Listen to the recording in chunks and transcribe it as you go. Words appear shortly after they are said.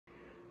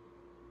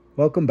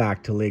Welcome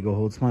back to LEGO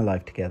Holds My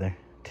Life Together.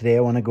 Today I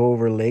want to go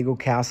over LEGO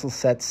Castle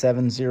Set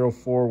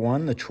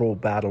 7041, the Troll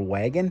Battle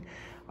Wagon.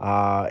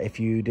 If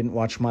you didn't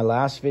watch my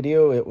last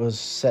video, it was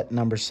set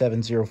number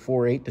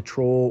 7048, the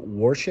Troll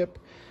Warship.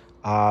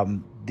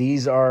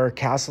 These are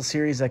Castle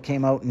series that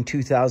came out in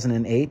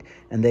 2008,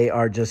 and they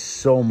are just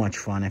so much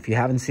fun. If you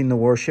haven't seen the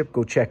Warship,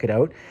 go check it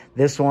out.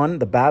 This one,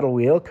 the Battle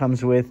Wheel,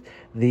 comes with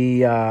the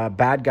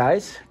bad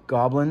guys,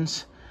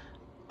 goblins,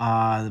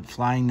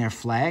 flying their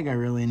flag. I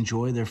really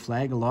enjoy their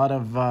flag. A lot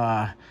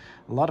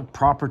of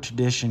proper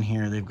tradition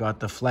here. They've got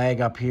the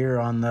flag up here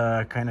on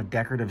the kind of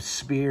decorative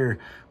spear.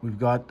 We've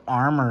got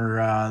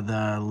armor.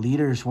 The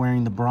leaders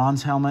wearing the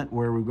bronze helmet,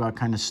 where we've got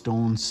kind of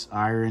stones,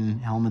 iron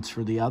helmets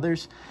for the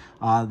others.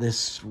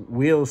 This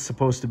wheel is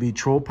supposed to be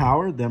troll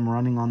powered. Them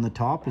running on the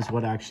top is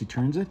what actually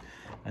turns it.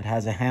 It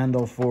has a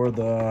handle for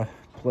the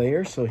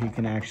player so he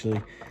can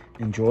actually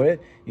enjoy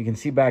it. You can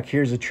see back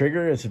here's a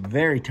trigger. It's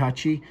very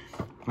touchy.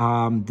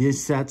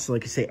 These sets,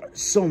 like I say, are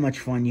so much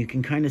fun. You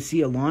can kind of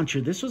see a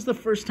launcher. This was the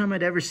first time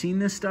I'd ever seen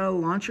this style of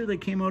launcher. They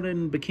came out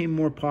and became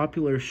more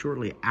popular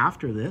shortly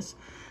after this.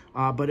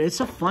 But it's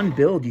a fun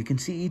build. You can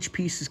see each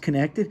piece is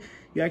connected.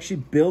 You actually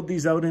build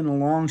these out in a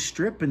long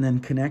strip and then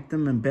connect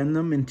them and bend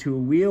them into a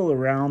wheel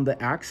around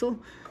the axle.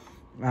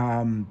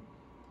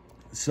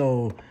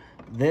 So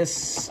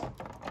this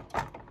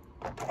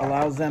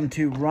allows them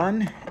to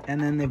run,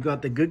 and then they've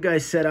got the good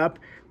guys set up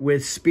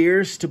with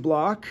spears to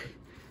block,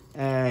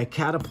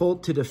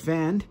 catapult to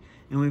defend,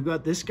 and we've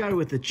got this guy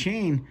with the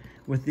chain,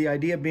 with the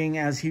idea being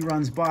as he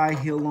runs by,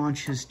 he'll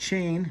launch his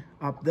chain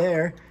up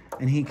there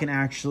and he can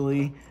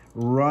actually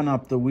run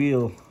up the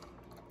wheel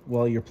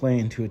while you're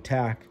playing to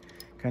attack,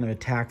 kind of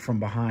attack from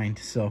behind.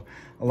 So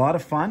a lot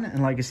of fun.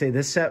 And like I say,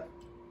 this set,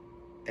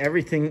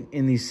 everything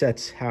in these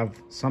sets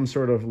have some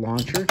sort of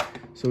launcher.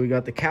 So we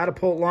got the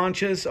catapult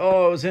launches.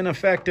 Oh, it was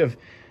ineffective.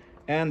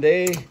 And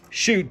they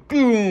shoot,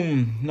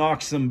 boom,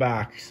 knocks them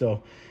back.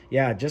 So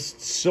yeah,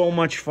 just so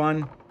much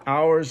fun.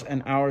 Hours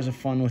and hours of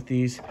fun with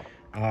these.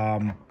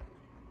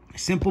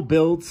 Simple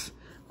builds,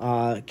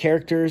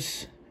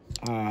 characters.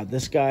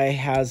 This guy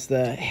has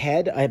the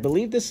head. I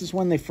believe this is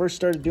when they first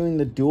started doing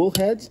the dual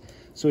heads.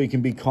 So he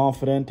can be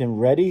confident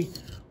and ready,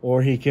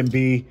 or he can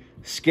be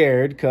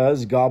scared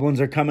because goblins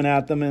are coming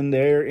at them and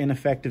they're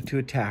ineffective to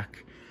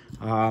attack.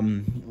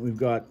 We've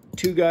got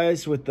two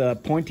guys with the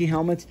pointy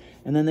helmets,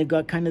 and then they've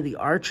got kind of the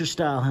archer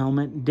style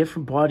helmet,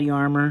 different body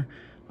armor.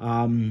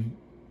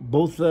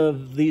 Both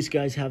of these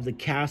guys have the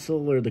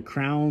castle or the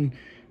crown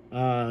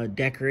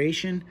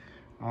decoration.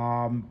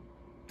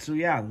 So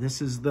yeah,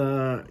 this is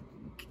the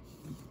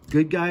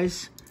good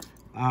guys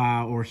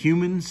or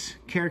humans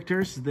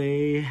characters.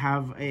 They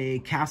have a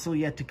castle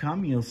yet to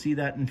come. You'll see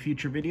that in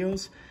future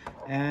videos.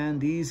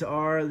 And these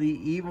are the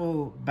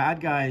evil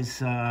bad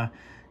guys.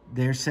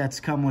 Their sets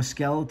come with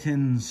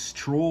skeletons,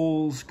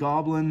 trolls,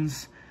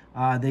 goblins.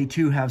 They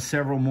too have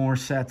several more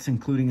sets,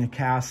 including a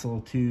castle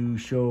to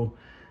show.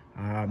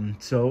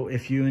 So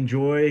if you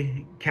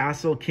enjoy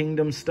Castle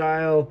Kingdom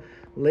style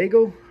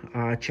LEGO,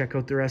 check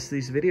out the rest of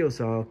these videos.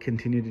 I'll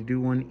continue to do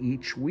one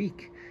each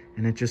week.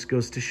 And it just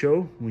goes to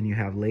show, when you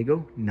have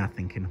LEGO,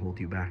 nothing can hold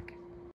you back.